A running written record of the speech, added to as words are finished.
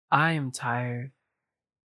I am tired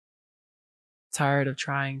of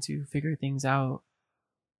trying to figure things out,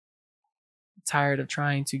 tired of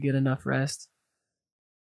trying to get enough rest,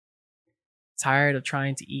 tired of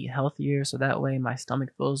trying to eat healthier so that way my stomach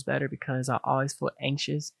feels better because I always feel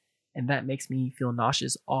anxious and that makes me feel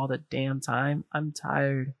nauseous all the damn time. I'm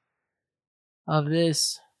tired of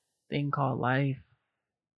this thing called life.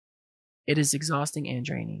 It is exhausting and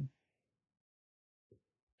draining.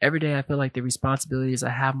 Every day I feel like the responsibilities I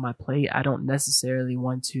have on my plate, I don't necessarily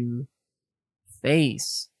want to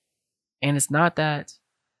face. And it's not that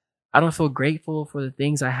I don't feel grateful for the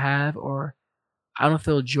things I have or I don't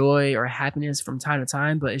feel joy or happiness from time to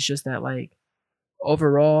time, but it's just that like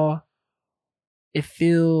overall it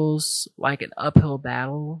feels like an uphill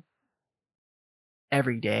battle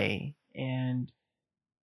every day and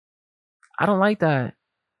I don't like that.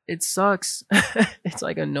 It sucks. It's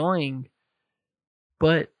like annoying.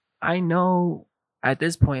 But I know at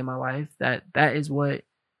this point in my life that that is what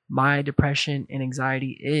my depression and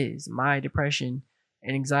anxiety is. My depression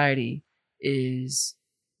and anxiety is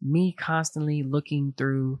me constantly looking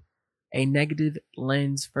through a negative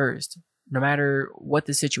lens first, no matter what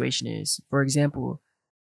the situation is. For example,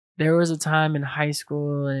 there was a time in high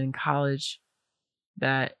school and in college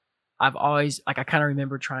that I've always like I kind of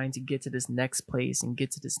remember trying to get to this next place and get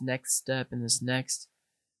to this next step and this next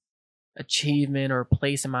achievement or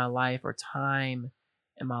place in my life or time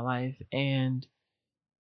in my life. And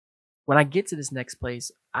when I get to this next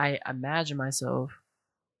place, I imagine myself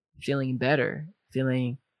feeling better,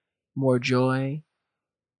 feeling more joy,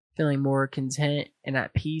 feeling more content and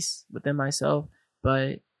at peace within myself.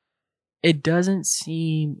 But it doesn't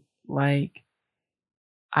seem like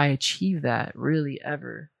I achieve that really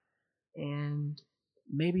ever. And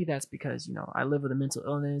maybe that's because, I live with a mental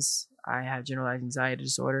illness. I have generalized anxiety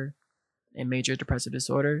disorder and major depressive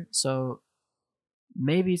disorder. So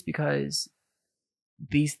maybe it's because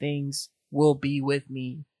these things will be with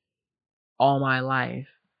me all my life.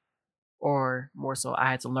 Or more so,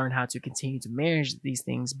 I had to learn how to continue to manage these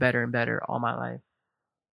things better and better all my life.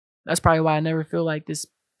 That's probably why I never feel like this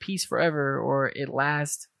peace forever or it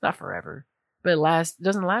lasts, not forever, but it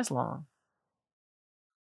doesn't last long.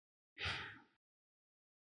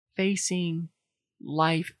 Facing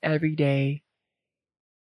life every day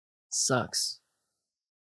sucks.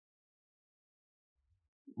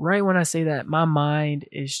 Right when I say that, my mind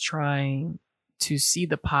is trying to see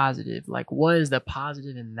the positive. Like, what is the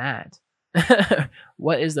positive in that?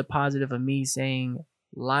 What is the positive of me saying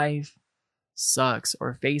life sucks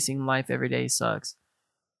or facing life every day sucks?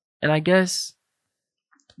 And I guess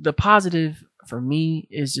the positive for me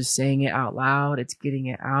is just saying it out loud. It's getting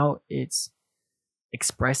it out. It's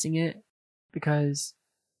expressing it because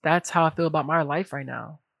that's how I feel about my life right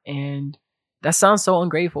now. And that sounds so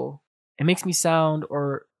ungrateful. It makes me sound,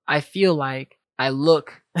 or I feel like I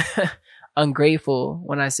look ungrateful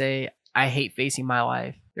when I say I hate facing my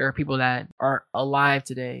life. There are people that aren't alive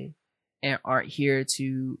today and aren't here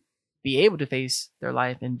to be able to face their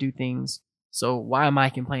life and do things. So why am I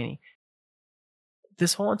complaining?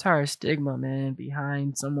 This whole entire stigma, man,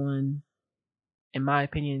 behind someone, in my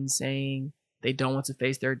opinion, saying they don't want to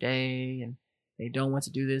face their day and they don't want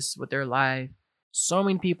to do this with their life. So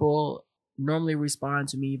many people normally respond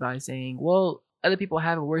to me by saying, well, other people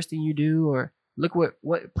have it worse than you do, or look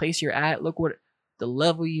what place you're at, look what the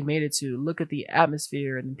level you made it to, look at the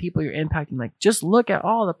atmosphere and the people you're impacting. Like, just look at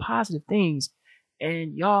all the positive things.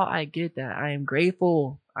 And y'all, I get that. I am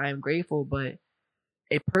grateful, but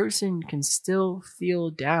a person can still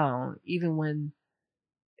feel down even when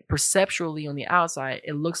perceptually on the outside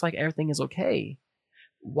it looks like everything is okay.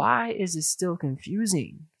 Why is it still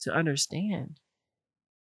confusing to understand?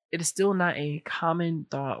 It is still not a common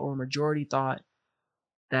thought or majority thought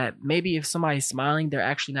that maybe if somebody's smiling, they're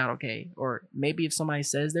actually not okay. Or maybe if somebody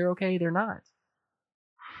says they're okay, they're not.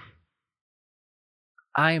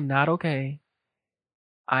 I am not okay.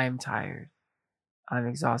 I am tired. I'm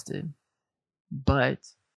exhausted. But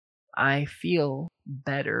I feel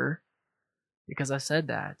better because I said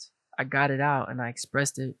that. I got it out and I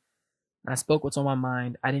expressed it. And I spoke what's on my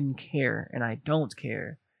mind. I didn't care and I don't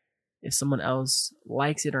care if someone else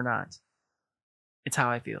likes it or not. It's how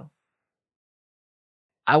I feel.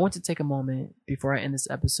 I want to take a moment before I end this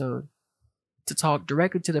episode to talk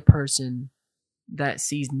directly to the person that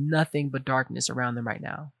sees nothing but darkness around them right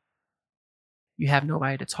now. You have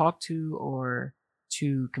nobody to talk to or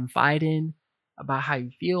to confide in about how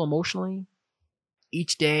you feel emotionally.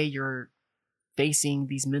 Each day you're facing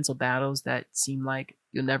these mental battles that seem like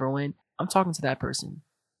you'll never win. I'm talking to that person.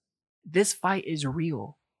 This fight is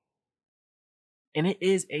real. And it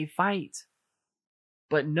is a fight.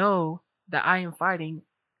 But know that I am fighting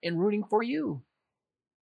and rooting for you.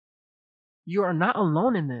 You are not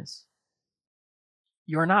alone in this.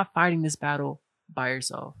 You are not fighting this battle by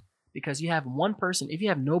yourself, because you have one person. If you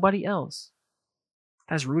have nobody else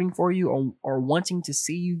that's rooting for you or wanting to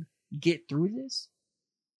see you get through this,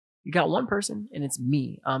 you got one person, and it's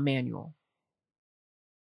me, Emmanuel.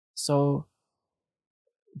 So,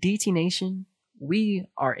 DT Nation, we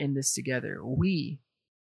are in this together. We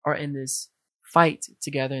are in this fight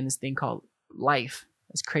together in this thing called life,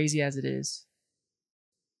 as crazy as it is.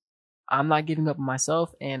 I'm not giving up on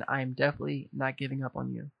myself, and I'm definitely not giving up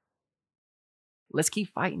on you. Let's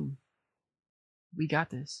keep fighting. We got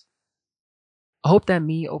this. I hope that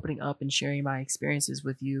me opening up and sharing my experiences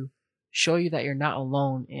with you show you that you're not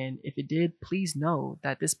alone. And if it did, please know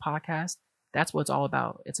that this podcast, that's what it's all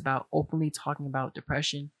about. It's about openly talking about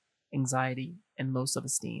depression, anxiety, and low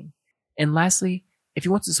self-esteem. And lastly, if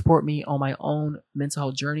you want to support me on my own mental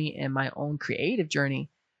health journey and my own creative journey,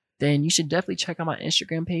 then you should definitely check out my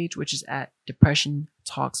Instagram page, which is at Depression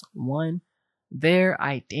Talks 1. There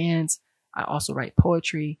I dance, I also write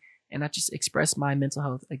poetry, and I just express my mental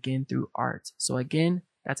health again through art. So again,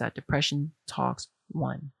 that's at Depression Talks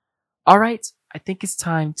 1. All right, I think it's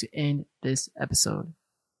time to end this episode.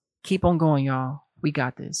 Keep on going, y'all. We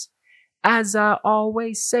got this. As I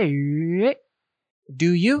always say,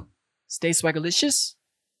 do you stay swaggerlicious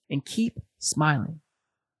and keep smiling.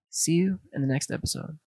 See you in the next episode.